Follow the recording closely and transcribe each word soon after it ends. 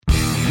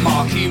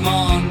Marky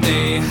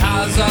Monday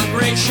has a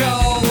great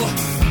show.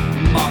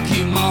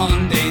 Marky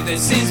Monday,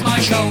 this is my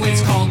show.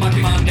 It's called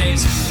Marky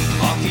Mondays.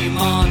 Marky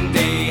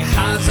Monday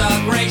has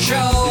a great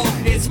show.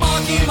 It's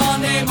Marky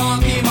Monday,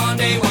 Marky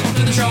Monday. Welcome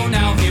to the show.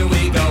 Now here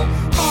we go.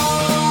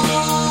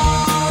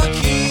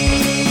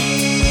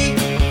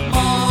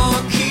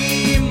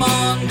 Marky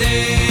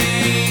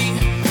Monday.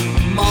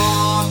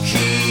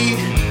 Marky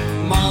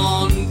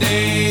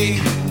Monday.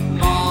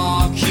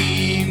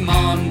 Marky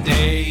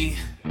Monday.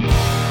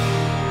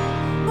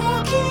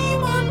 Marky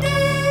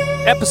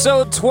Monday.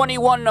 Episode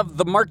 21 of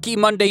the Marky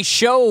Monday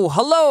Show.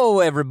 Hello,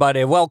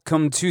 everybody.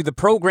 Welcome to the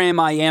program.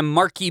 I am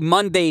Marky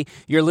Monday.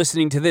 You're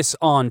listening to this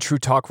on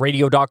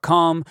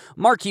TrueTalkRadio.com,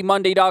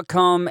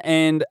 MarkyMonday.com,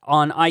 and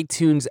on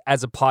iTunes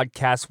as a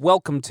podcast.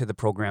 Welcome to the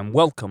program.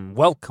 Welcome,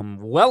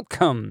 welcome,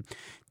 welcome.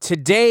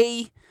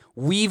 Today,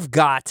 we've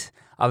got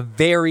a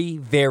very,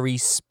 very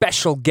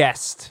special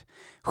guest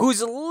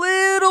who's a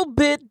little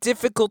bit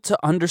difficult to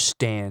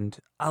understand,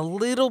 a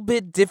little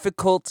bit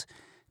difficult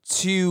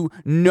to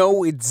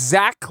know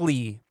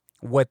exactly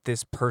what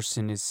this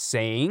person is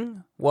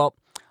saying. Well,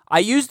 I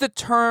use the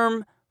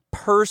term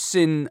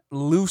person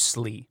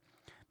loosely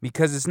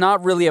because it's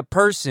not really a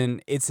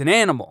person, it's an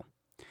animal.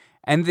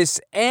 And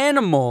this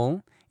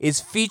animal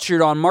is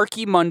featured on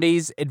Marky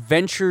Monday's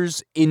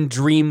Adventures in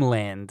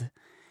Dreamland.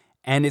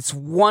 And it's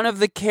one of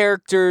the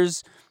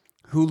characters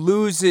who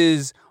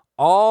loses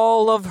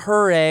all of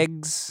her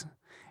eggs.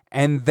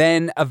 And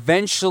then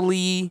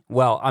eventually,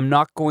 well, I'm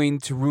not going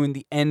to ruin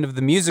the end of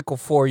the musical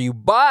for you,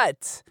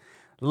 but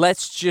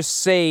let's just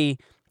say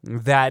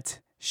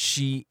that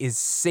she is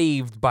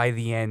saved by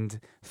the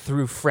end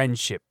through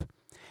friendship.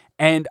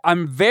 And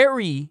I'm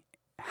very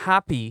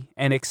happy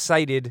and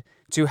excited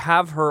to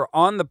have her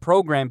on the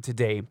program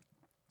today.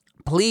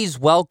 Please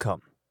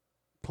welcome,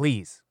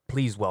 please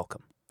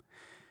welcome,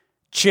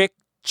 Chicken.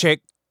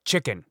 Chicken,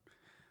 Chicken!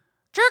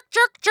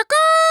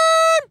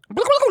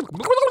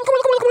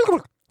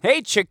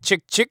 Hey,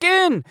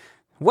 Chicken!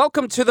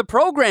 Welcome to the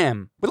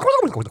program.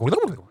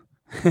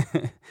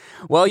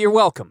 Well, you're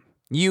welcome.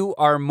 You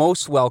are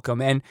most welcome,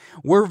 and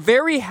we're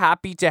very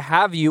happy to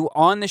have you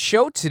on the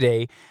show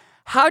today.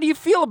 How do you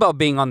feel about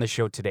being on the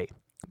show today?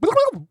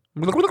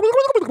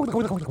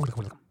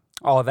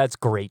 Oh, that's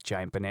great,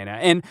 Giant Banana.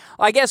 And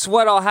I guess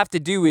what I'll have to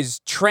do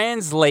is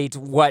translate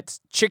what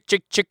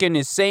Chicken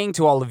is saying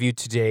to all of you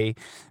today,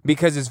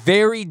 because it's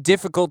very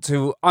difficult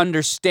to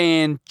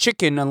understand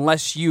chicken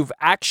unless you've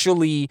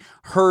actually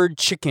heard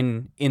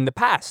chicken in the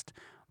past.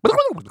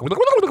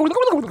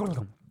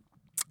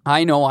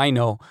 I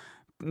know.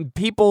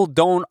 People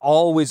don't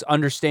always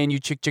understand you,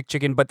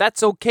 Chicken, but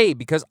that's okay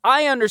because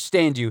I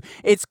understand you.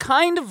 It's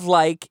kind of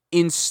like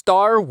in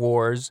Star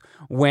Wars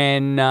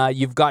when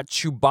you've got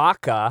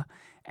Chewbacca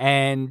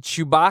and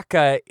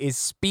Chewbacca is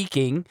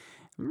speaking.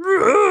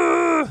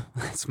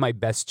 That's my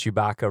best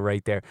Chewbacca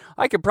right there.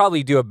 I could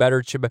probably do a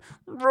better Chewbacca.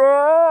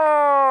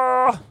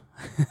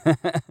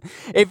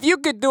 If you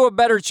could do a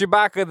better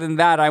Chewbacca than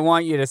that, I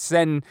want you to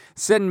send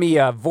me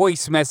a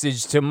voice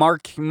message to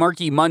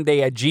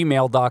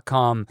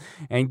markymonday@gmail.com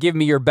and give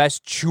me your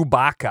best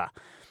Chewbacca.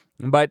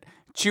 But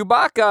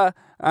Chewbacca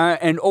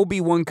and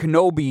Obi-Wan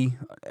Kenobi,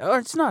 or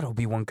it's not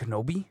Obi-Wan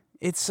Kenobi.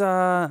 It's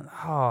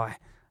I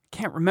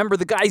can't remember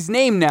the guy's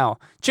name now.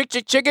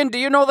 Chicken, do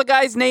you know the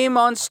guy's name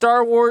on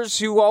Star Wars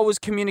who always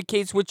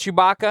communicates with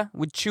Chewbacca,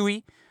 with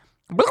Chewie?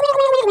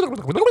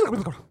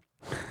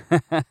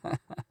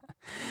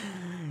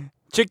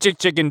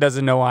 Chicken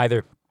doesn't know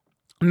either.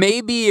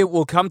 Maybe it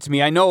will come to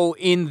me. I know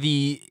in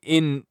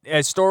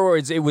Star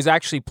Wars it was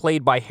actually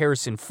played by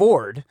Harrison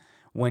Ford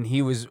when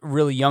he was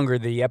really younger,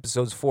 the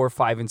episodes 4,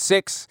 5, and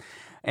 6.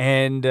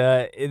 And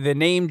the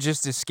name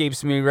just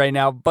escapes me right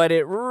now, but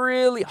it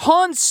really...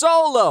 Han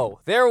Solo!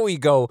 There we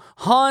go.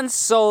 Han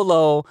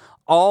Solo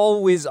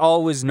always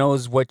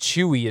knows what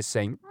Chewie is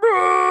saying.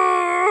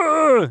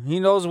 He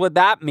knows what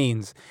that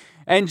means.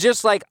 And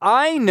just like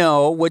I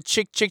know what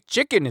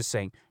Chicken is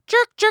saying.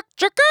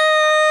 Chicken!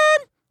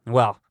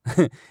 Well,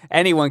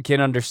 anyone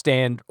can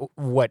understand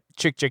what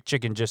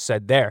Chicken just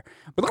said there.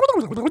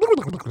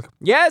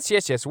 Yes.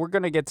 We're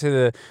going to get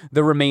to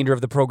the remainder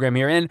of the program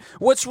here. And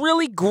what's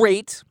really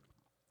great,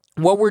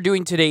 what we're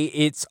doing today,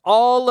 it's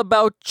all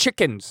about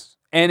chickens.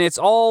 And it's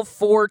all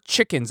for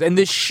chickens. And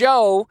this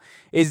show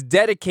is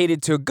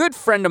dedicated to a good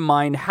friend of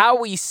mine,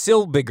 Howie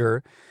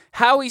Silbiger.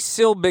 Howie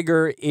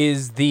Silbiger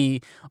is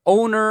the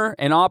owner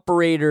and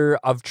operator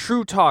of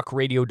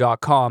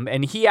TrueTalkRadio.com,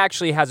 and he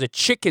actually has a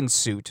chicken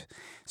suit.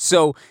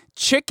 So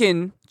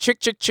Chicken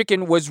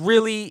was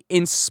really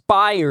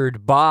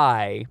inspired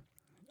by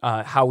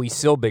Howie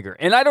Silbiger.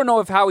 And I don't know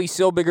if Howie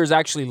Silbiger is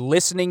actually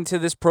listening to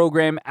this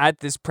program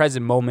at this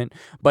present moment,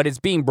 but it's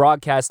being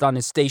broadcast on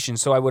his station,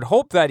 so I would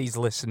hope that he's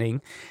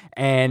listening.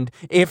 And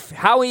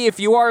Howie,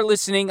 if you are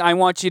listening, I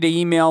want you to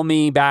email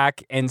me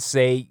back and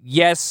say,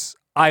 yes,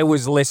 I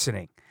was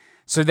listening.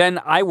 So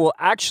then I will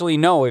actually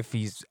know if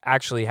he's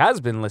actually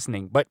has been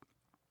listening. But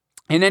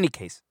in any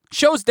case,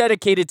 show's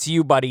dedicated to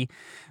you, buddy,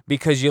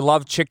 because you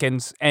love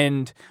chickens,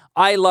 and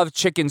I love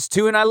chickens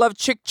too, and I love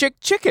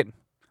chicken.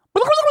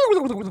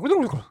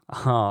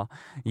 Oh,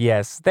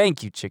 yes.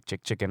 Thank you, Chick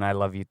Chick Chicken. I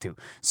love you too.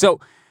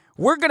 So,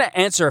 we're going to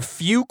answer a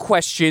few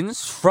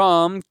questions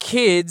from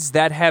kids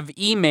that have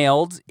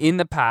emailed in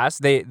the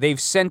past. They've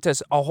sent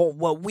us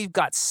we've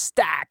got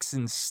stacks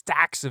and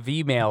stacks of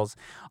emails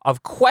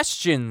of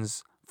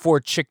questions for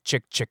Chick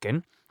Chick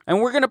Chicken.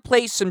 And we're going to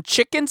play some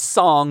chicken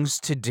songs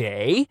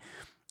today.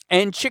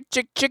 And Chick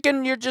Chick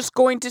Chicken, you're just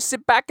going to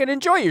sit back and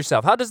enjoy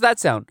yourself. How does that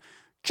sound?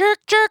 Chick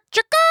Chick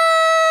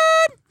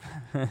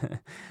Chicken!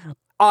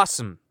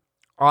 Awesome.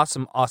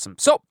 Awesome, awesome.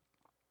 So,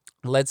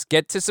 let's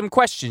get to some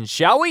questions,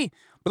 shall we?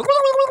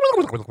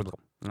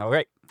 All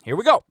right, here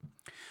we go.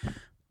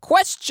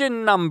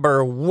 Question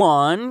number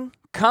 1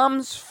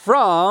 comes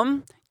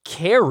from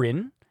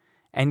Karen.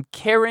 And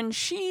Karen,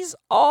 she's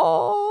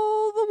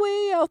all the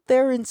way out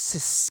there in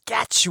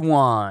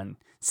Saskatchewan.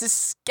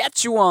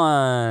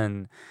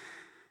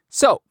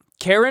 So,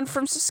 Karen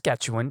from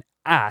Saskatchewan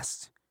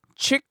asked,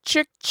 Chick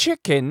Chick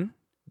Chicken,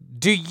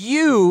 do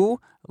you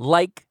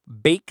like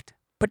baked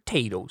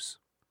potatoes?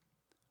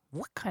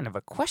 What kind of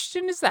a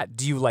question is that?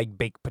 Do you like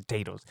baked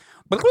potatoes?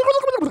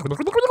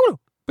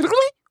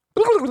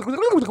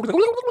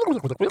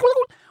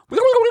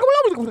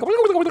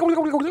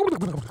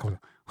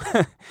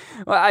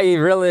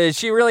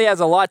 She really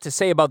has a lot to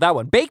say about that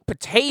one. Baked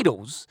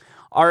potatoes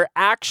are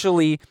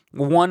actually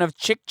one of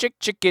Chick Chick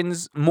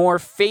Chicken's more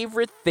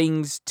favorite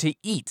things to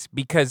eat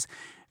because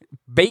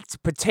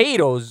baked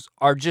potatoes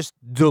are just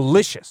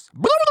delicious.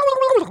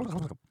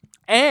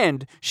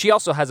 And she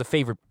also has a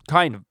favorite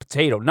kind of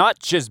potato, not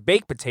just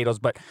baked potatoes,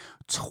 but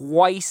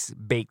twice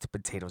baked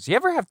potatoes. You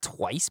ever have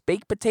twice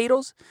baked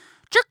potatoes?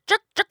 Chick, chick,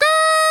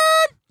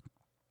 chicken!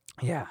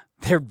 Yeah,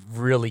 they're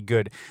really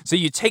good. So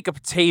you take a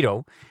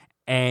potato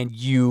and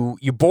you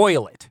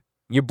boil it.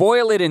 You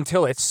boil it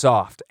until it's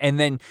soft, and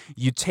then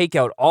you take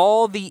out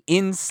all the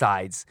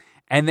insides,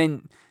 and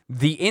then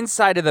the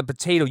inside of the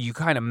potato, you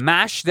kind of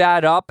mash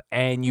that up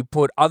and you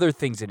put other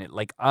things in it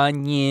like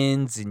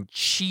onions and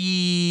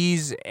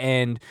cheese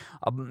and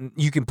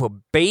you can put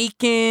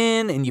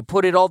bacon and you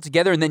put it all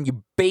together and then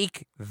you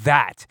bake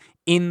that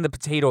in the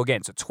potato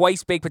again. So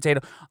twice baked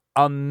potato.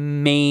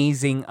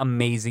 Amazing,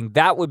 amazing.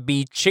 That would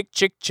be Chick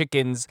Chick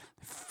Chicken's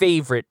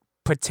favorite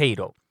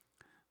potato.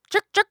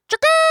 Chick Chick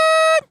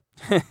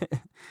Chicken!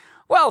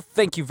 Well,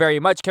 thank you very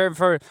much, Karen,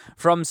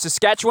 from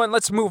Saskatchewan.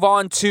 Let's move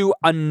on to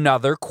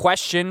another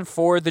question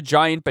for the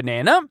giant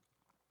banana.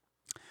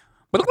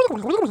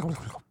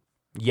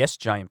 Yes,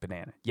 giant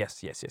banana.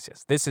 Yes.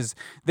 This is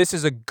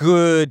a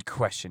good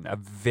question, a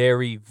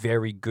very,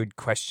 very good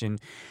question.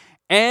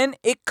 And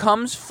it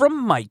comes from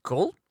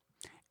Michael.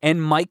 And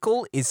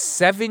Michael is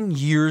 7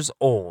 years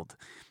old.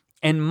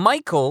 And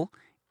Michael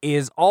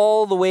is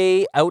all the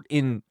way out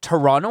in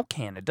Toronto,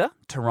 Canada,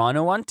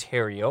 Toronto,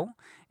 Ontario.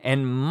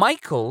 And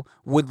Michael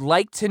would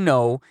like to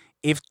know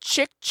if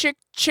Chick Chick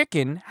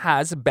Chicken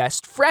has a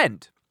best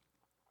friend.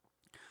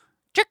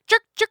 Chick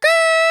Chick Chicken!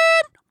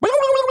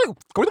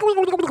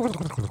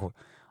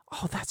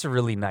 Oh, that's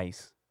really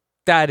nice.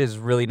 That is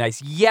really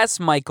nice.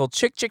 Yes, Michael,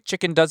 Chick Chick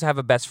Chicken does have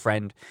a best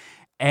friend.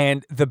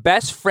 And the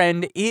best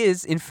friend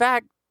is, in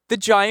fact, the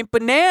giant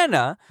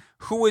banana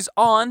who was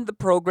on the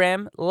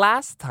program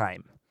last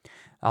time.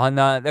 On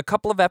a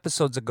couple of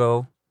episodes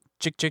ago,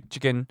 Chick Chick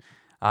Chicken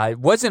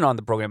wasn't on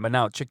the program, but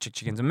now Chick Chick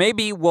Chicken. So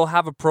maybe we'll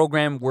have a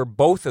program where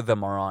both of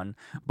them are on.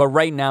 But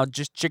right now,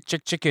 just Chick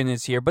Chick Chicken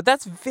is here. But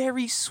that's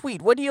very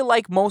sweet. What do you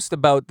like most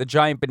about the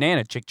giant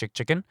banana, Chick Chick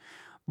Chicken?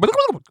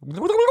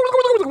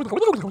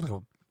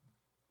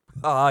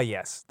 Ah,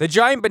 yes. The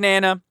giant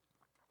banana.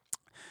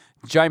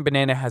 Giant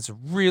banana has a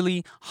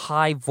really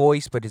high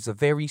voice, but is a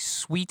very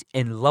sweet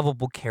and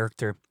lovable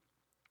character.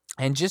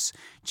 And just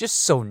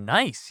so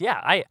nice.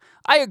 Yeah, I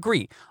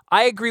agree.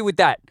 I agree with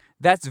that.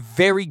 That's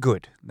very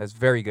good. That's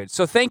very good.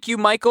 So thank you,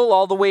 Michael,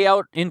 all the way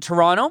out in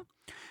Toronto.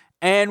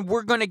 And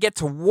we're going to get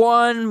to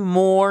one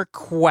more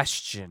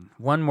question.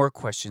 One more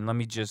question. Let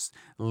me just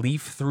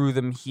leaf through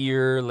them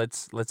here.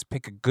 Let's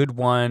pick a good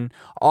one.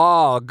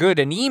 Oh, good.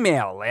 An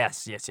email.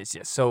 Yes.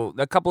 So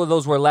a couple of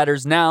those were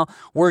letters. Now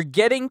we're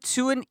getting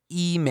to an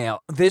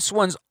email. This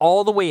one's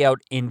all the way out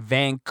in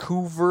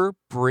Vancouver,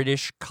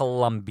 British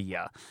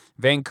Columbia.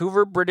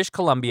 Vancouver, British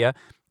Columbia.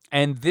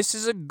 And this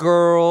is a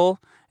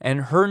girl,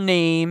 and her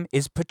name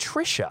is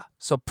Patricia.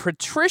 So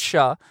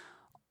Patricia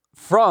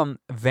from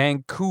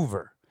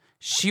Vancouver.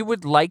 She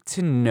would like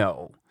to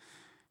know,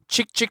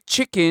 Chick Chick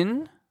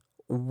Chicken,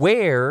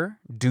 where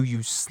do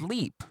you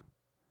sleep?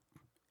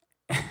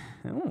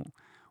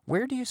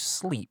 Where do you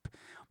sleep?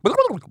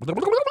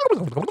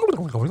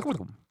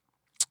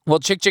 Well,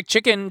 Chick Chick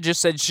Chicken just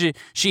said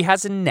she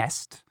has a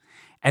nest,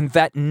 and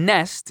that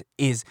nest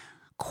is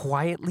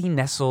quietly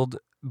nestled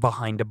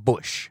behind a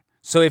bush.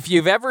 So if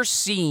you've ever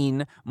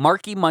seen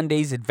Marky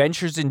Monday's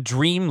Adventures in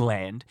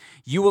Dreamland,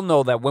 you will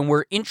know that when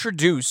we're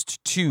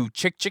introduced to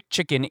Chick Chick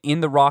Chicken in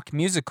the rock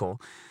musical,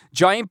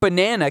 Giant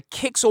Banana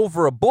kicks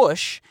over a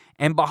bush,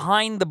 and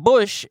behind the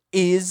bush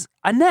is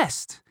a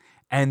nest.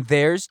 And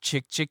there's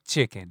Chick Chick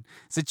Chicken.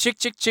 So Chick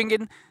Chick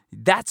Chicken,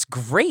 that's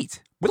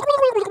great.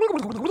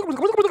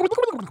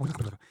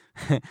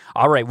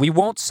 All right, we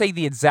won't say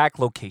the exact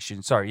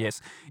location. Sorry, yes.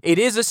 It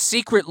is a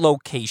secret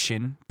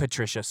location,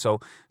 Patricia. So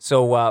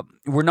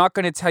we're not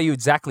going to tell you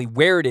exactly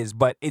where it is,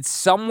 but it's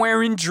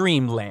somewhere in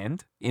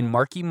Dreamland, in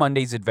Marky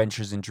Monday's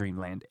Adventures in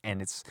Dreamland,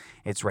 and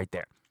it's right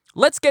there.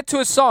 Let's get to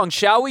a song,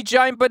 shall we,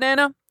 Giant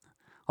Banana?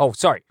 Oh,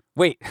 sorry.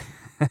 Wait.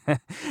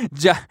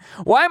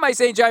 Why am I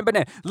saying Giant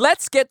Banana?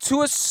 Let's get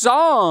to a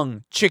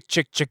song,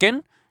 Chicken.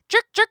 Chicken.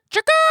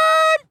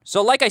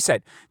 So like I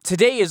said,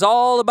 today is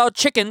all about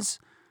chickens.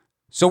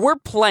 So we're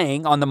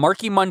playing on the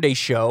Marky Monday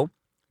show,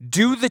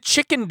 Do the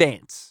Chicken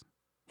Dance.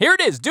 Here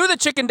it is, Do the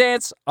Chicken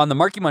Dance on the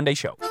Marky Monday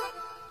show.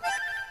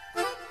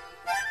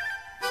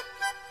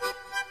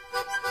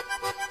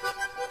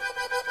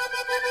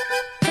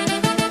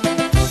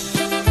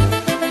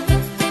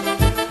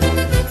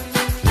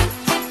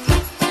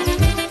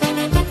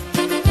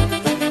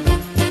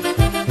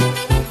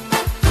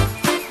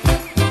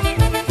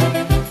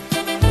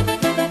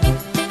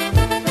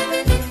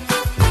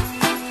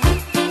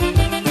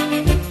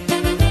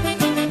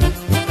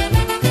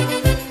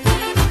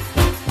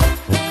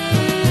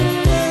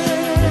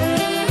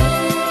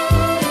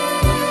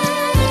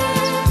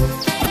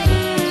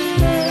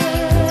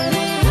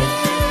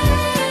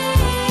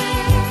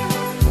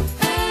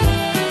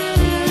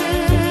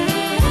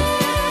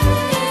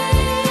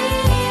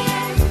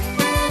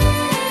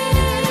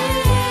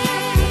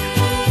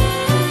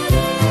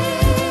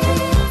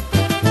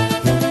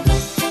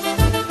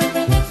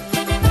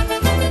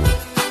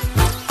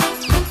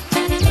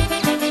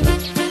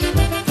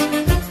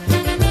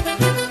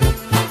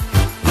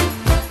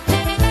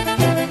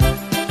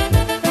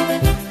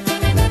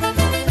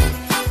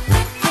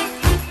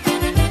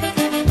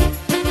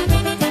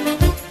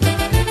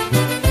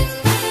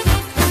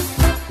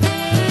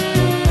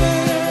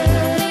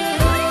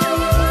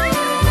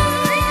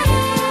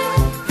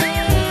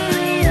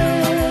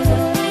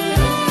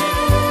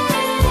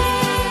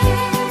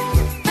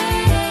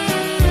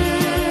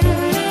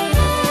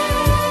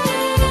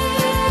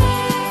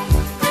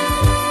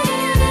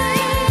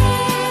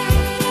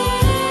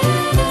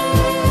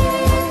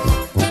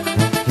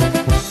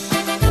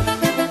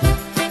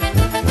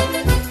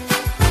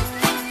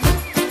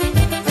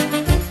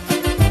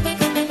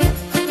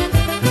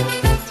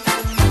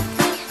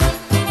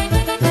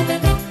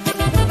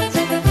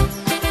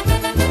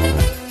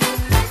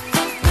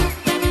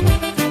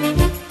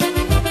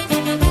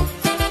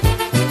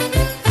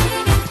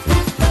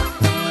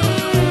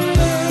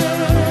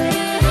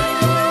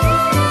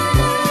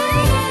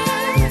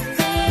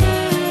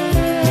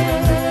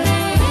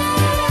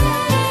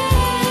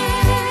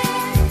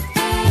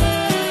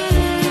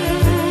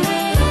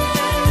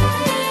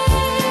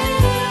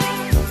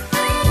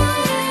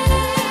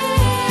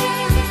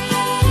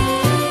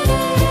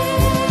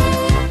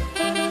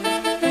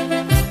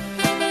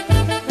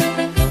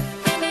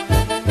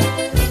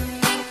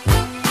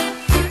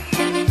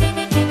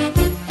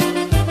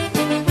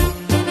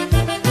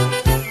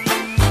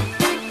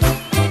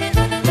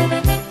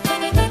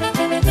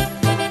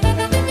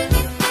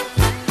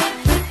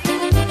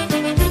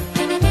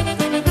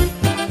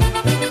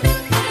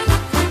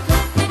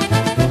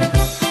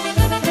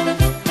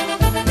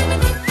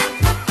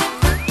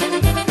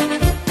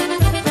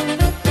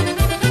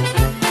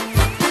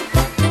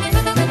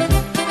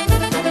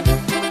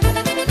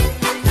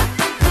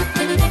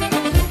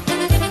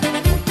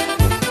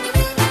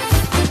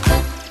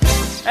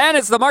 And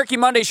it's the Marky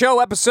Monday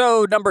Show,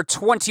 episode number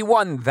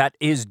 21. That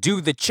is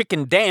Do the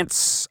Chicken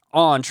Dance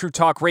on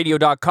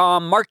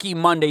TrueTalkRadio.com,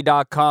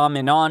 MarkyMonday.com,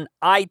 and on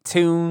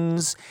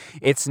iTunes.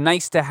 It's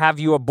nice to have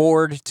you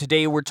aboard.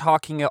 Today we're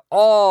talking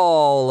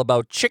all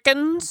about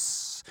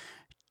chickens.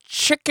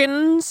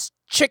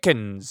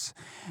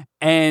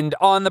 And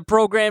on the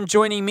program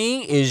joining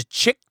me is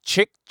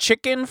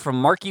Chicken from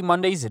Marky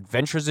Monday's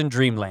Adventures in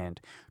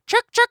Dreamland.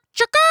 Chicken!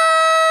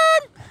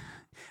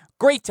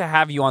 Great to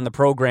have you on the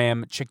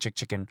program,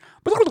 Chicken.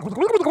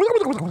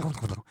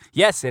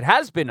 Yes, it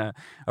has been a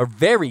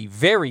very,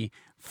 very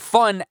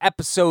fun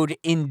episode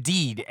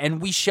indeed,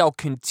 and we shall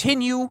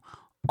continue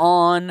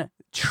on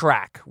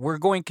track. We're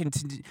going to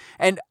continue,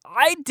 and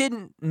I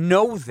didn't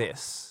know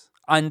this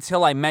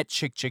until I met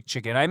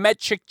Chicken. I met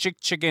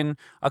Chicken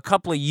a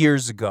couple of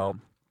years ago,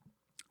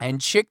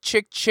 and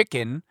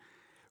Chicken,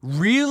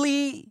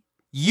 really,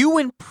 you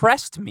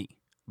impressed me.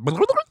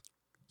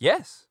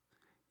 Yes,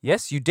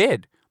 you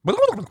did.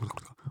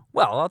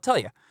 Well, I'll tell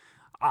you.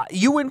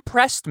 You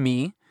impressed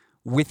me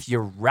with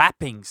your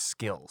rapping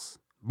skills.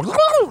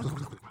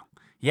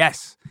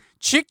 Yes.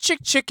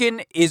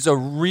 Chicken is a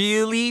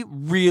really,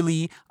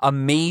 really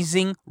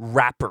amazing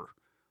rapper.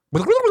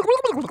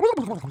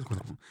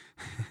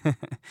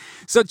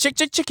 So,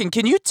 Chicken,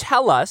 can you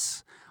tell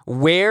us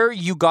where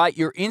you got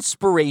your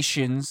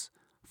inspirations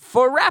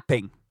for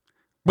rapping?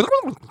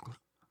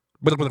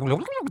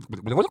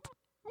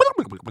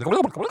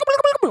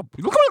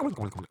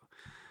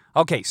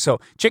 Okay, so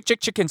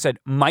Chicken said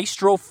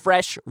Maestro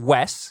Fresh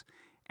Wes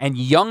and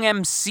Young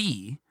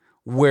MC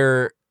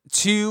were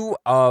two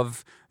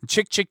of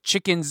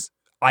Chicken's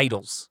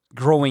idols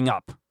growing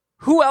up?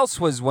 Who else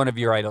was one of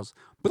your idols?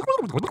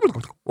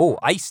 Oh,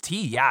 Ice-T.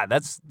 Yeah,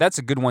 that's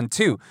a good one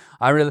too.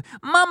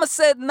 Mama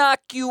said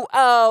knock you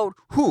out.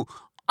 Who?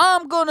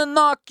 I'm gonna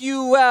knock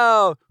you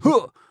out.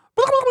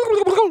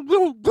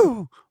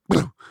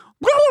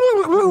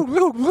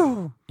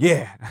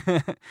 Yeah.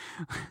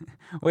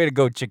 Way to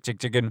go,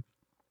 chicken.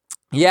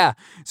 Yeah,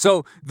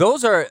 so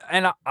those are,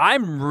 and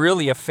I'm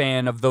really a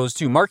fan of those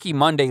two. Marky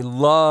Monday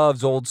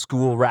loves old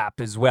school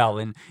rap as well.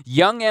 And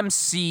Young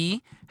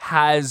MC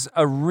has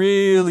a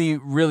really,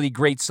 really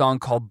great song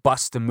called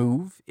Bust a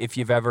Move, if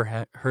you've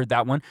ever heard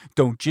that one.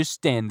 Don't just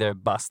stand there,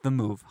 bust the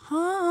move.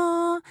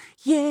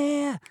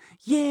 Yeah,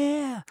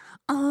 yeah,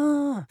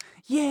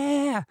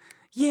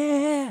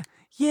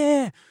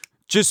 yeah.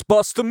 Just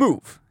bust the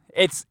move.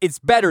 It's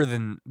better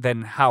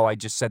than how I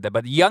just said that.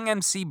 But Young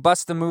MC,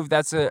 Bust a Move,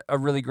 that's a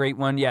really great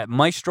one. Yeah,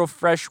 Maestro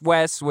Fresh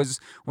West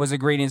was a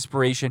great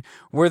inspiration.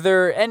 Were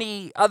there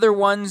any other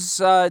ones,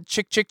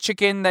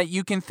 Chicken, that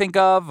you can think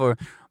of? Or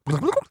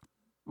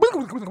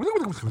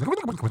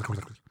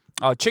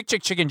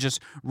Chicken just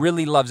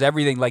really loves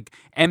everything, like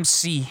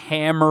MC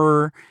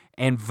Hammer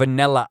and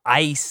Vanilla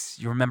Ice.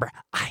 You remember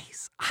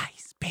Ice,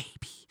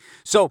 baby.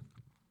 So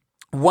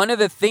one of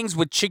the things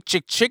with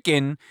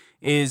Chicken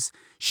is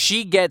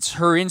she gets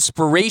her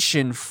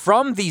inspiration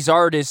from these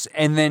artists,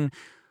 and then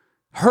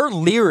her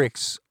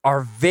lyrics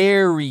are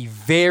very,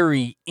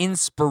 very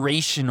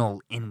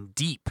inspirational and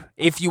deep.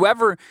 If you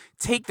ever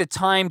take the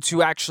time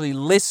to actually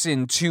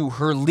listen to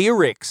her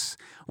lyrics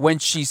when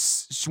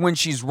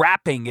she's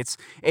rapping,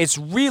 it's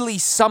really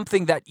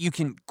something that you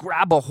can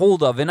grab a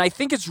hold of. And I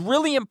think it's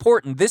really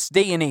important this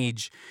day and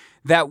age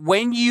that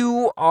when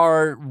you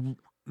are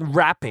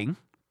rapping,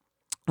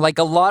 like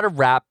a lot of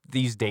rap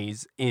these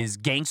days is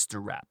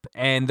gangster rap,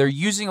 and they're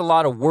using a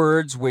lot of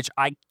words which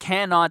I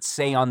cannot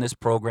say on this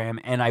program,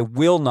 and I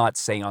will not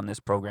say on this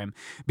program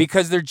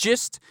because they're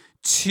just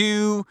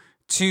too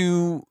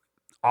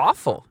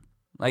awful.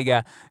 Like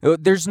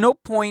there's no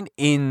point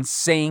in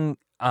saying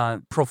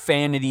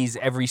profanities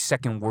every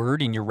second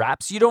word in your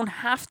raps. You don't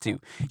have to.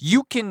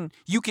 You can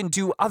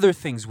do other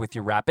things with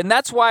your rap, and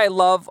that's why I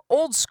love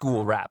old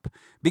school rap,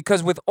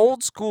 because with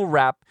old school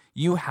rap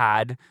you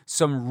had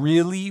some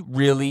really,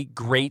 really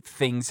great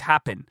things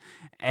happen.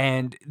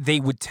 And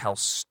they would tell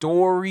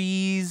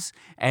stories,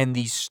 and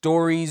these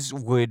stories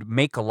would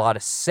make a lot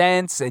of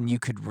sense, and you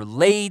could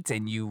relate,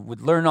 and you would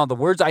learn all the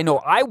words. I know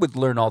I would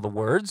learn all the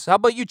words. How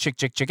about you,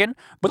 chicken? Chicken!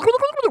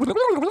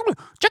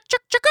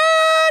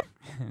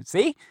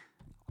 See?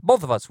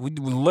 Both of us, we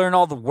learn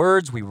all the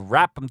words, we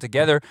wrap them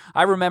together.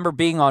 I remember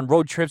being on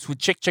road trips with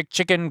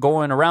Chicken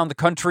going around the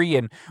country,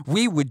 and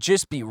we would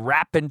just be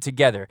rapping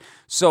together.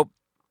 So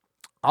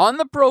on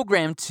the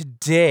program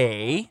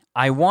today,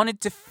 I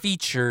wanted to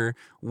feature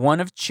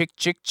one of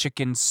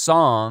Chicken's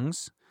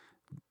songs,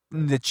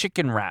 the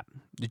chicken rap.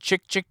 The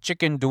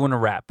Chicken doing a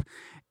rap.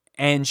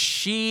 And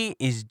she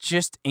is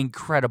just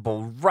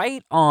incredible,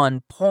 right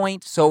on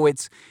point. So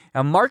it's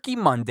a Marky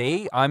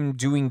Monday. I'm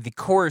doing the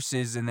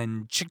choruses, and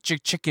then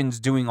Chicken's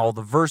doing all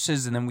the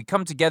verses, and then we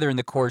come together in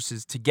the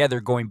choruses together,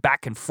 going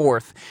back and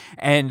forth.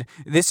 And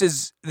this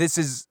is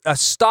a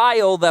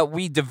style that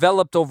we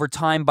developed over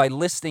time by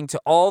listening to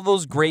all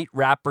those great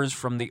rappers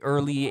from the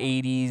early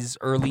 80s,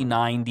 early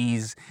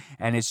 90s,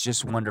 and it's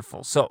just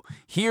wonderful. So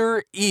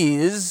here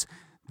is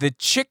the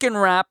chicken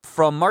rap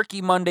from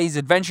Marky Monday's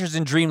Adventures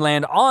in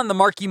Dreamland on the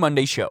Marky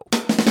Monday Show.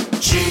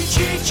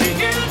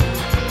 Chicken.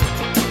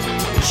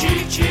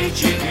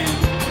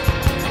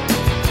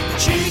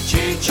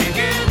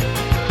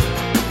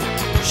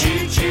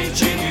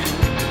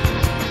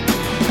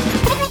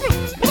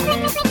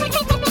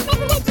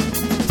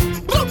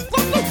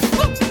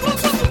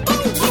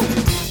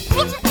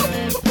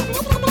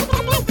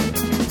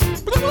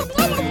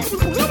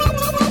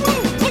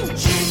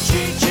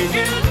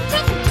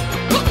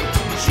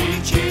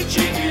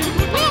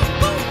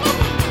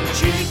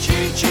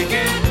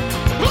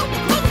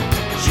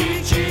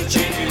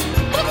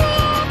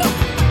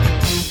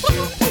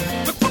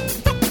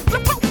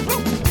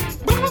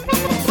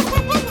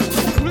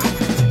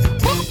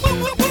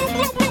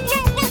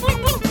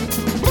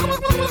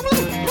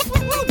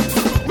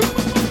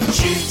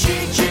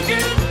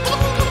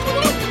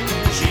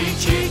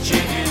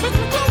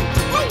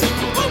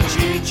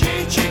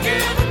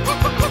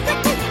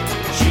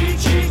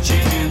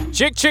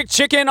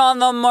 Chicken on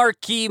the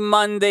Marky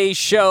Monday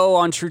Show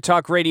on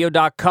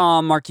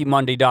TrueTalkRadio.com,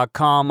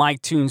 MarkyMonday.com,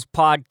 iTunes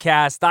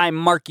Podcast. I'm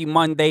Marky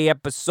Monday,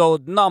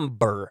 episode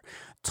number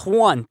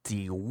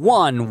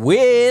 21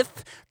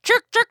 with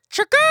Chicken.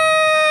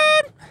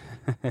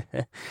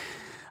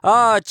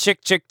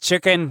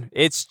 Chicken.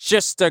 It's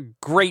just a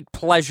great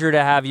pleasure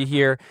to have you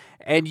here.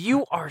 And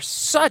you are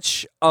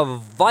such a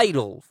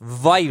vital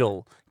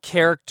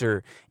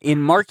character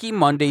in Marky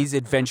Monday's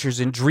Adventures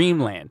in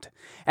Dreamland.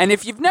 And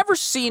if you've never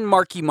seen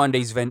Marky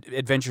Monday's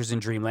Adventures in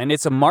Dreamland,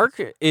 it's a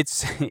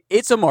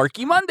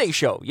Marky Monday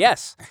show.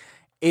 Yes,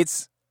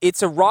 it's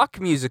a rock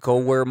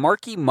musical where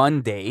Marky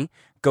Monday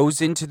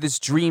goes into this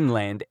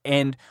dreamland,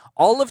 and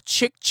all of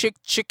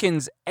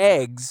Chicken's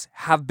eggs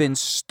have been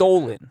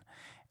stolen.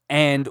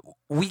 And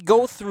we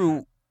go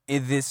through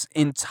this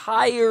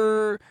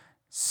entire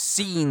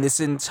scene, this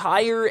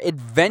entire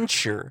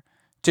adventure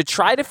to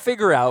try to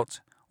figure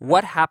out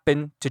what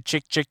happened to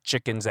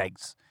Chicken's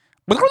eggs.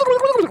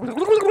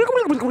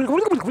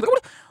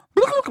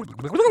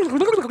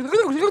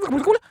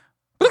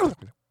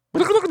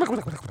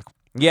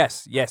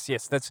 Yes.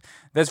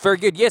 That's very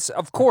good. Yes,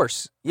 of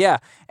course. Yeah.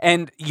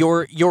 And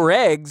your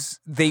eggs,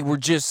 they were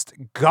just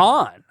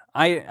gone.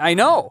 I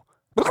know.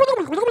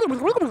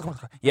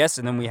 Yes,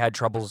 and then we had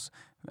troubles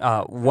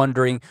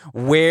wondering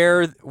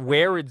where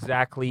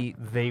exactly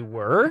they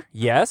were.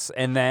 Yes,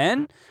 and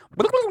then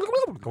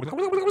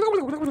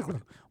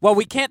well,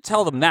 we can't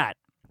tell them that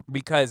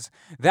because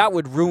that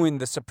would ruin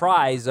the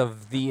surprise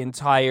of the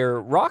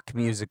entire rock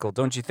musical,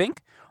 don't you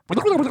think?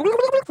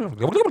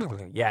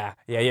 Yeah.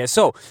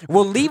 So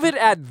we'll leave it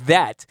at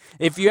that.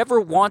 If you ever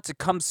want to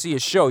come see a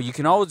show, you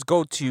can always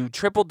go to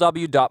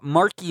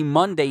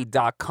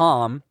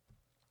www.markymonday.com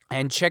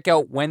and check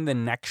out when the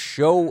next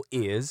show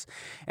is.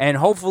 And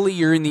hopefully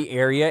you're in the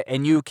area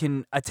and you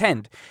can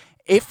attend.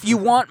 If you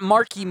want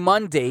Marky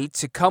Monday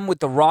to come with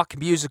the rock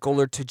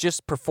musical or to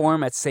just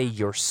perform at, say,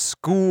 your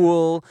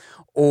school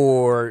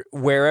or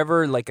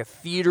wherever, like a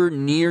theater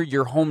near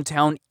your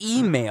hometown,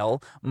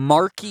 email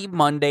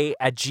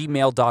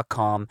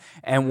markymonday@gmail.com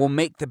and we'll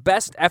make the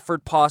best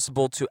effort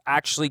possible to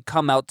actually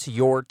come out to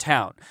your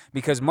town.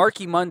 Because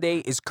Marky Monday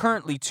is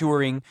currently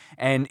touring,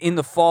 and in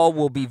the fall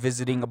we'll be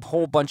visiting a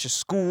whole bunch of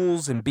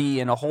schools and be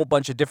in a whole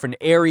bunch of different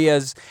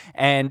areas,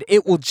 and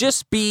it will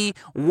just be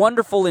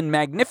wonderful and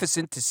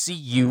magnificent to see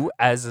you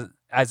as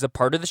a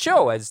part of the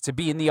show, as to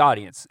be in the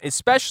audience,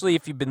 especially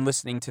if you've been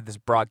listening to this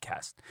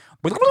broadcast.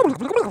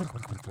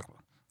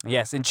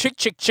 Yes, and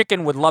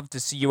Chicken would love to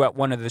see you at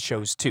one of the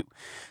shows too.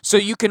 So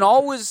you can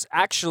always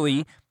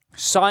actually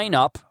sign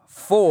up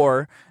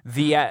for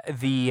the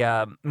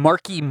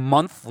Marky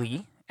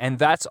Monthly, and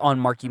that's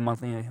on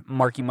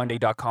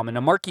markymonday.com. And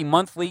a Marky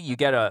Monthly, you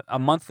get a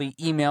monthly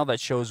email that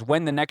shows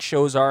when the next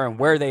shows are and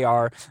where they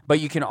are. But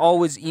you can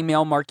always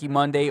email Marky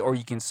Monday, or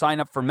you can sign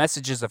up for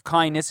messages of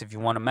kindness if you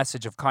want a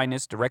message of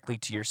kindness directly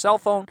to your cell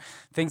phone,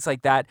 things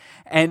like that.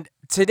 And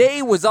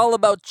today was all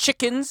about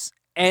chickens,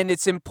 and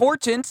it's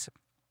important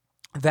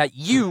that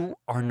you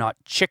are not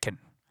chicken.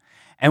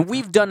 And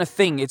we've done a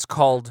thing, it's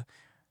called,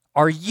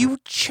 Are You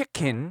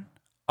Chicken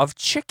of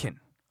Chicken?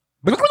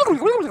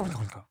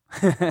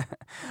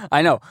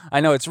 I know,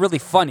 it's really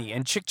funny,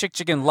 and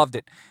Chicken loved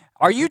it.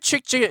 Are you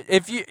chicken?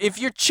 If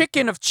you're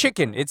chicken of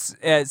chicken, it's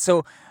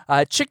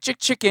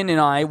Chicken and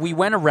I, we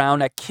went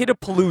around at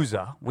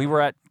Kiddapalooza. We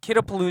were at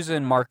Kiddapalooza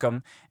in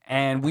Markham,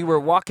 and we were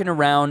walking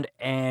around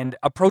and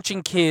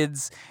approaching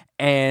kids,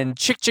 and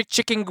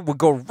Chicken would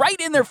go right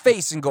in their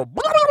face and go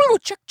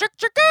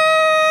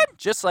chicken,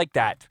 just like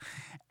that,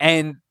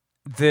 and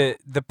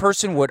the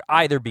person would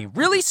either be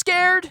really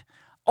scared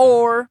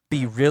or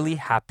be really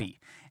happy.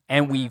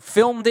 And we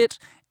filmed it,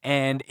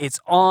 and it's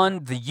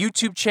on the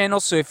YouTube channel.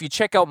 So if you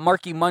check out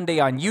Marky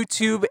Monday on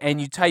YouTube and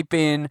you type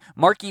in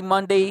Marky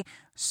Monday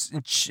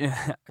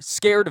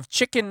scared of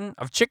chicken,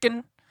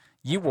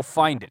 you will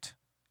find it.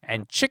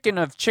 And Chicken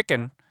of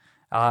Chicken,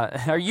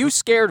 are you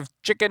scared of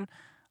chicken?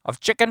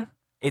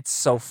 It's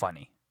so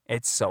funny.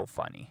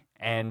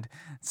 And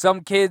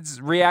some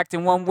kids react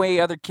in one way,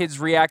 other kids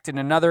react in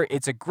another.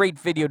 It's a great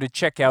video to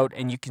check out,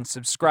 and you can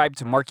subscribe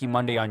to Marky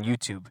Monday on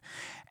YouTube.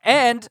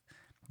 And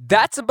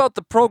that's about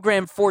the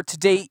program for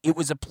today. It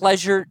was a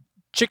pleasure.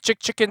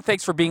 Chicken,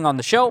 thanks for being on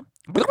the show.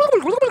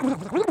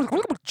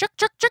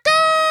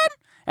 Chicken!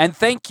 And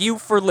thank you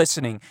for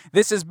listening.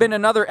 This has been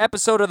another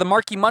episode of the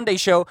Marky Monday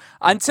Show.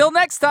 Until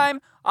next time,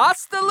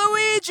 hasta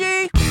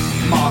Luigi!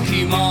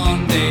 Marky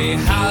Monday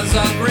has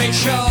a great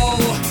show.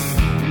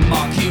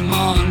 Marky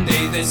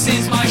Monday, this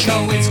is my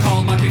show. It's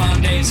called Marky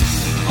Mondays.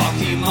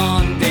 Marky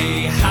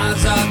Monday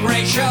has a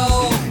great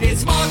show.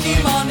 It's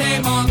Marky Monday.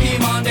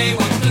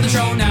 Welcome to the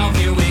show. Now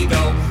here we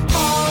go.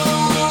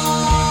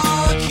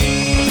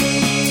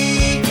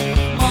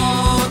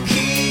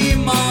 Marky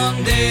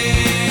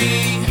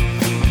Monday.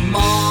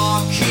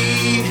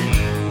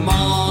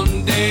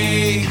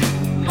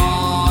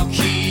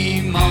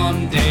 Marky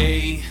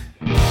Monday.